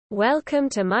Welcome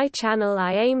to my channel.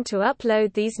 I aim to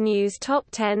upload these news top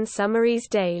 10 summaries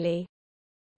daily.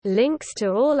 Links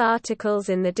to all articles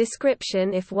in the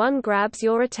description if one grabs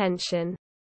your attention.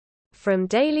 From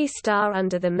Daily Star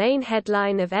under the main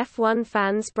headline of F1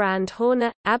 fans brand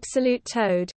Horner, absolute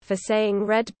toad, for saying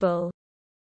Red Bull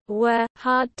were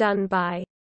hard done by.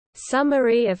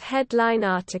 Summary of headline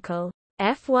article.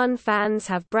 F1 fans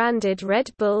have branded Red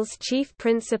Bull's chief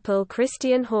principal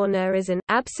Christian Horner as an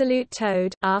absolute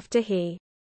toad after he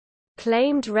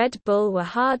claimed Red Bull were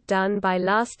hard done by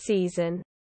last season.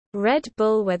 Red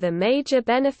Bull were the major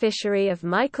beneficiary of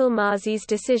Michael Masi's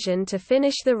decision to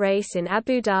finish the race in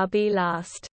Abu Dhabi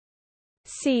last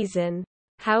season.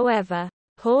 However,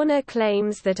 Horner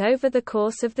claims that over the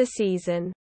course of the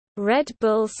season, Red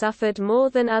Bull suffered more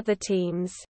than other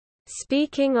teams.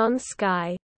 Speaking on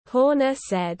Sky, Horner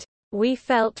said, "We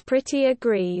felt pretty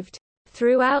aggrieved.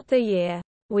 Throughout the year,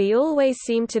 we always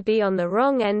seem to be on the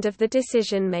wrong end of the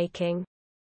decision-making."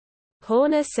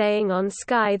 Horner saying on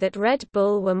Sky that Red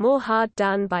Bull were more hard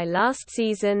done by last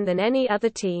season than any other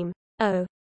team. Oh.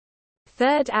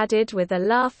 Third added with a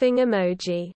laughing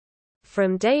emoji.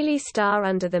 From Daily Star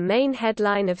under the main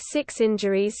headline of 6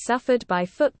 injuries suffered by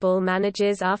football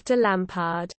managers after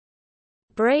Lampard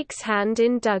breaks hand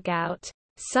in dugout.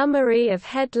 Summary of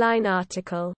headline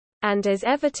article. And as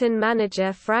Everton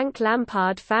manager Frank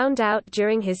Lampard found out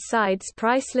during his side's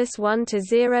priceless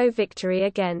 1-0 victory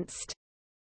against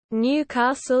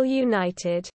Newcastle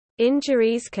United.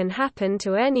 Injuries can happen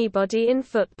to anybody in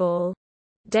football.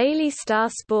 Daily Star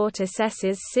Sport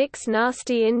assesses 6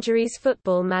 nasty injuries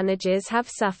football managers have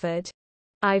suffered.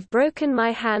 "I've broken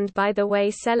my hand by the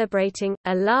way celebrating,"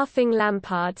 a laughing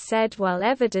Lampard said while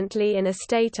evidently in a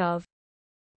state of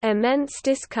immense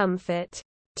discomfort.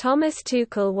 Thomas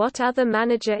Tuchel. What other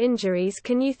manager injuries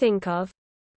can you think of?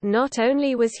 Not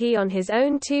only was he on his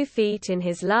own 2 feet in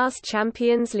his last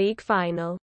Champions League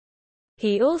final,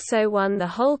 he also won the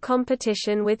whole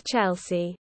competition with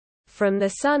Chelsea. From The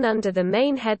Sun under the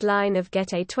main headline of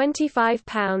Get a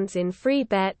 £25 in free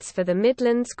bets for the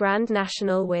Midlands Grand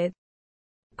National with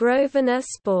Grosvenor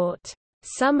Sport.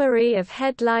 Summary of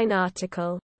headline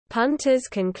article. Punters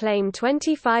can claim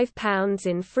 £25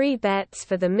 in free bets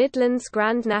for the Midlands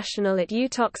Grand National at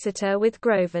Uttoxeter with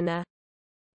Grosvenor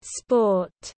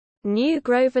Sport. New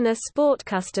Grosvenor Sport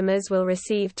customers will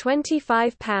receive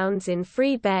 £25 in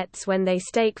free bets when they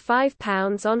stake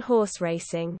 £5 on horse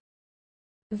racing.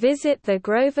 Visit the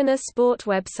Grosvenor Sport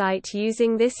website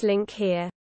using this link here.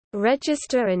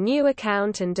 Register a new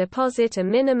account and deposit a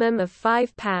minimum of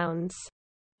 £5.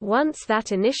 Once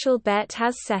that initial bet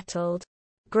has settled,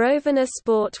 Grosvenor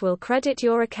Sport will credit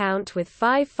your account with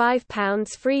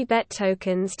 £5 free bet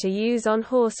tokens to use on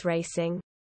horse racing.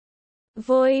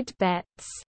 Void bets.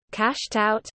 Cashed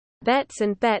out bets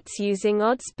and bets using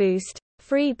Odds Boost,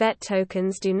 free bet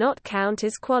tokens do not count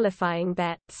as qualifying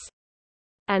bets.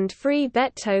 And free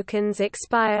bet tokens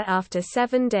expire after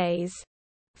 7 days.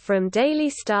 From Daily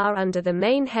Star under the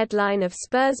main headline of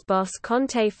Spurs boss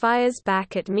Conte fires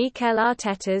back at Mikel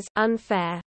Arteta's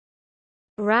unfair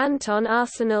rant on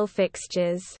Arsenal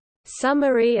fixtures.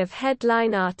 Summary of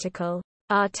headline article.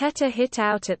 Arteta hit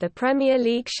out at the Premier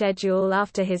League schedule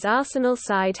after his Arsenal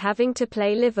side having to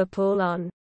play Liverpool on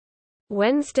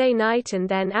Wednesday night and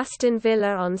then Aston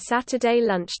Villa on Saturday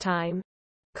lunchtime.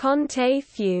 Conte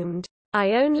fumed.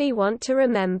 "I only want to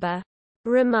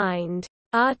remind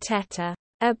Arteta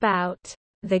about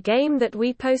the game that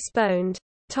we postponed,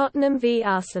 Tottenham v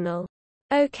Arsenal.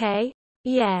 Okay?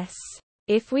 Yes.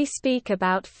 If we speak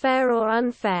about fair or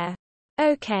unfair.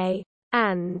 Okay.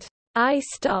 And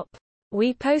stop.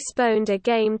 We postponed a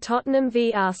game Tottenham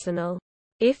v Arsenal.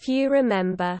 If you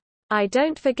remember. I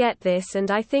don't forget this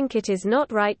and I think it is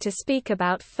not right to speak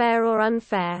about fair or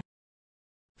unfair."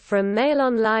 From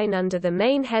MailOnline under the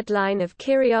main headline of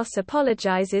Kyrgios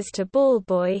apologises to ball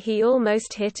boy he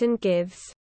almost hit and gives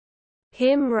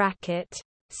him racket.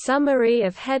 Summary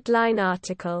of headline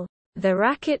article. The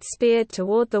racket speared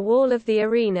toward the wall of the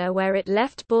arena where it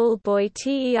left ball boy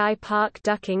Tei Park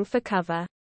ducking for cover.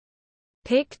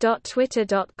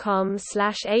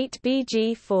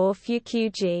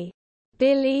 pic.twitter.com/8bg4fuqg.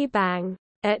 Billy Bang.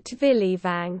 At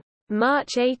Villybang.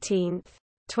 March 18,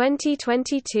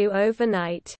 2022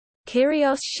 overnight.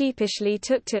 Kyrgios sheepishly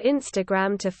took to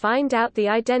Instagram to find out the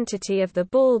identity of the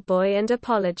ball boy and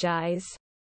apologize.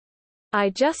 "I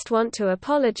just want to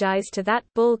apologize to that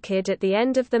ball kid at the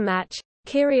end of the match,"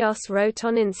 Kyrgios wrote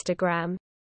on Instagram.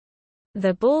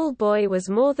 The ball boy was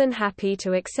more than happy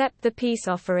to accept the peace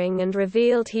offering and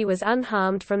revealed he was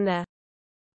unharmed from the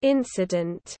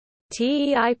incident.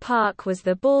 Tei Park was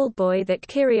the ball boy that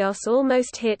Kyrgios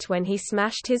almost hit when he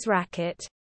smashed his racket.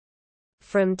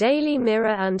 From Daily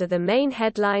Mirror under the main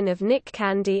headline of Nick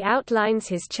Candy outlines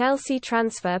his Chelsea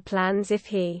transfer plans if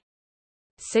he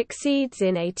succeeds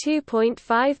in a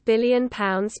 £2.5 billion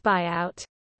buyout.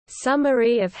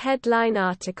 Summary of headline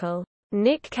article.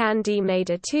 Nick Candy made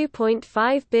a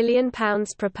 £2.5 billion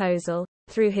proposal,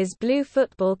 through his Blue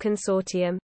Football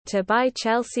Consortium, to buy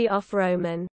Chelsea off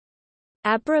Roman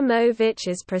Abramovich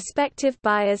as prospective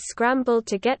buyers scrambled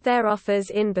to get their offers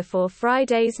in before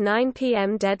Friday's 9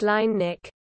 p.m. deadline. Nick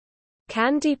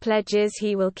Candy pledges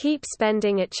he will keep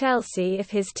spending at Chelsea if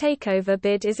his takeover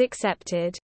bid is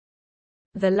accepted.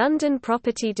 The London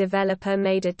property developer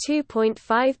made a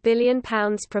 £2.5 billion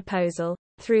proposal,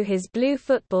 through his Blue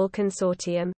Football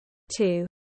Consortium, to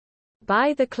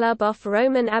buy the club off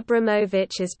Roman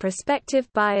Abramovich as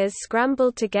prospective buyers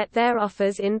scrambled to get their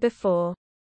offers in before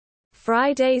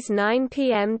Friday's 9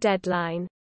 p.m. deadline.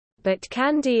 But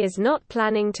Candy is not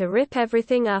planning to rip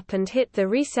everything up and hit the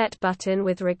reset button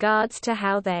with regards to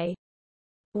how they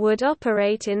would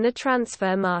operate in the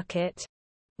transfer market.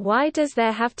 Why does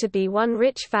there have to be one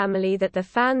rich family that the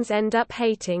fans end up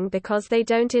hating because they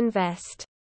don't invest?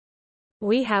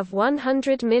 We have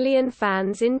 100 million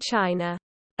fans in China,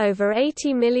 over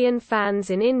 80 million fans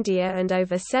in India and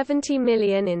over 70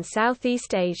 million in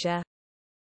Southeast Asia.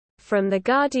 From The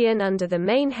Guardian under the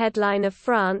main headline of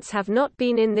France have not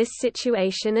been in this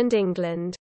situation and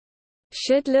England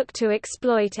should look to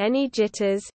exploit any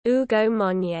jitters. Hugo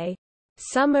Monnier.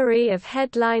 Summary of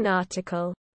headline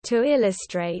article. To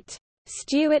illustrate,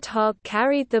 Stuart Hogg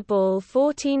carried the ball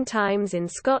 14 times in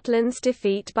Scotland's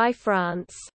defeat by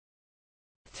France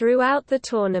throughout the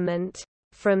tournament.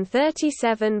 From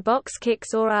 37 box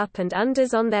kicks or up and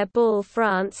unders on their ball,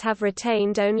 France have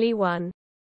retained only one.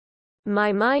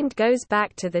 My mind goes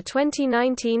back to the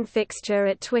 2019 fixture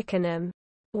at Twickenham,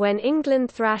 when England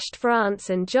thrashed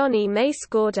France and Johnny May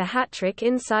scored a hat-trick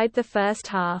inside the first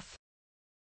half.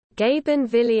 Gabon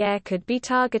Villiers could be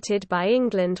targeted by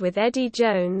England with Eddie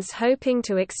Jones hoping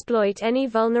to exploit any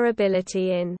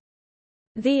vulnerability in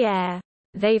the air.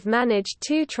 They've managed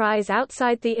 2 tries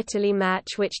outside the Italy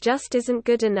match, which just isn't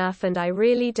good enough, and I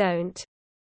really don't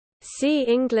see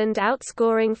England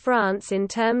outscoring France in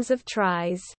terms of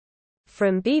tries.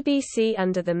 From BBC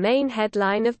under the main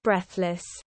headline of Breathless.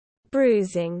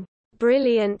 Bruising.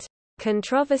 Brilliant.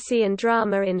 Controversy and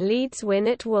drama in Leeds win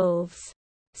at Wolves.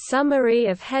 Summary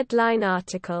of headline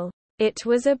article. It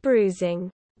was a bruising,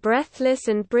 breathless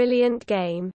and brilliant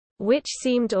game, which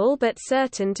seemed all but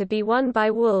certain to be won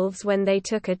by Wolves when they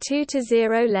took a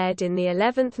 2-0 lead in the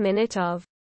 11th minute of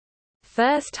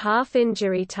first half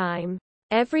injury time.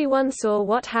 Everyone saw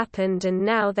what happened and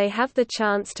now they have the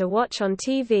chance to watch on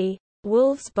TV,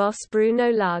 Wolves boss Bruno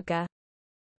Lage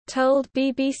told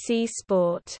BBC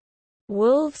Sport.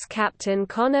 Wolves captain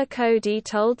Conor Cody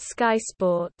told Sky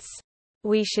Sports,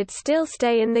 "We should still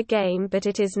stay in the game, but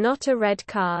it is not a red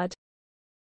card.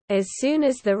 As soon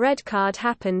as the red card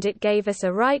happened it gave us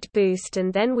a right boost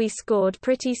and then we scored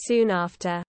pretty soon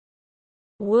after."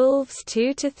 Wolves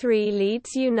 2-3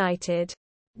 Leeds United.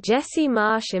 Jesse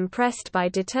Marsch impressed by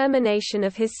determination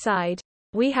of his side.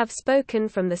 "We have spoken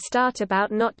from the start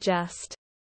about not just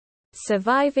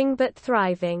surviving but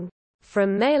thriving."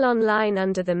 From MailOnline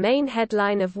under the main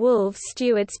headline of Wolves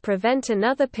stewards prevent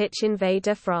another pitch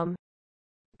invader from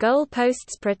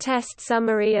goalposts protest.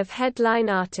 Summary of headline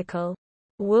article.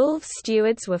 Wolves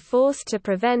stewards were forced to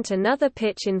prevent another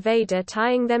pitch invader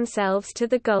tying themselves to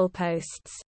the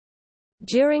goalposts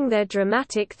during their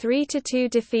dramatic 3-2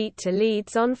 defeat to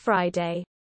Leeds on Friday.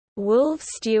 Wolves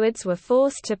stewards were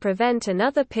forced to prevent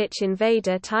another pitch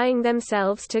invader tying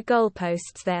themselves to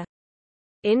goalposts. Their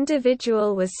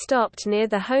individual was stopped near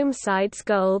the home side's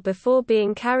goal before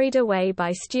being carried away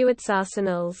by stewards.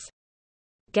 Arsenal's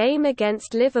game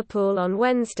against Liverpool on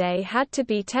Wednesday had to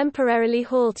be temporarily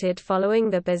halted following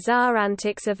the bizarre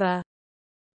antics of a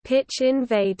pitch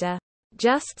invader.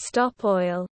 Just Stop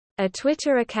Oil. A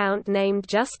Twitter account named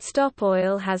Just Stop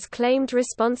Oil has claimed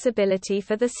responsibility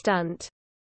for the stunt.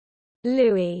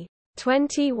 Louis,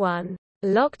 21,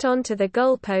 locked onto the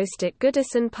goalpost at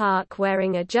Goodison Park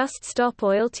wearing a Just Stop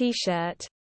Oil t-shirt,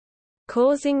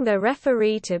 causing the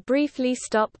referee to briefly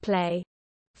stop play.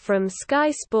 From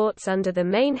Sky Sports under the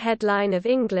main headline of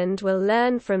England will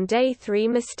learn from day 3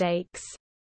 mistakes,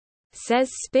 says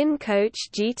spin coach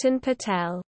Jeetan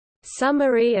Patel.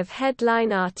 Summary of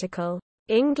headline article.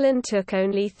 England took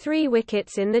only 3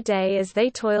 wickets in the day as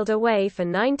they toiled away for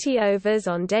 90 overs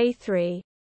on day 3.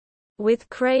 With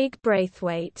Craig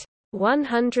Braithwaite,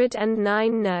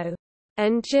 109 no,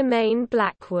 and Jermaine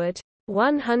Blackwood,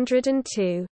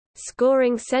 102,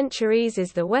 scoring centuries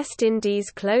as the West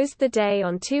Indies closed the day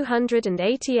on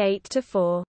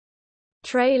 288-4.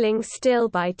 trailing still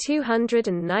by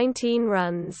 219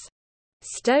 runs.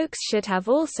 Stokes should have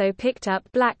also picked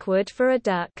up Blackwood for a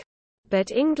duck.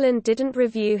 But England didn't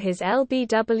review his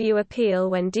LBW appeal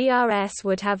when DRS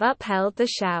would have upheld the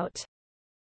shout.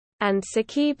 And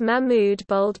Saqib Mahmood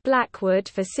bowled Blackwood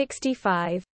for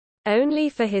 65. Only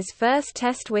for his first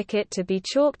Test wicket to be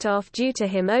chalked off due to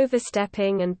him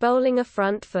overstepping and bowling a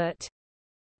front foot.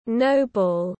 No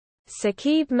ball.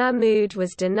 Saqib Mahmood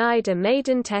was denied a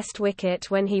maiden Test wicket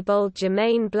when he bowled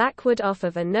Jermaine Blackwood off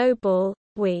of a no ball.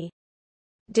 We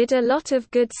did a lot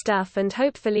of good stuff and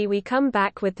hopefully we come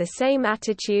back with the same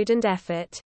attitude and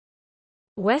effort.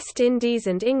 West Indies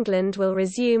and England will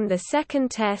resume the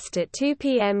second Test at 2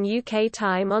 p.m. UK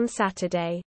time on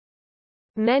Saturday.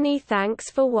 Many thanks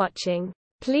for watching.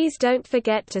 Please don't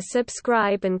forget to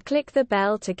subscribe and click the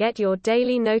bell to get your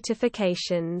daily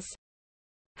notifications.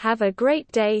 Have a great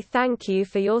day. Thank you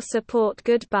for your support.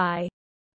 Goodbye.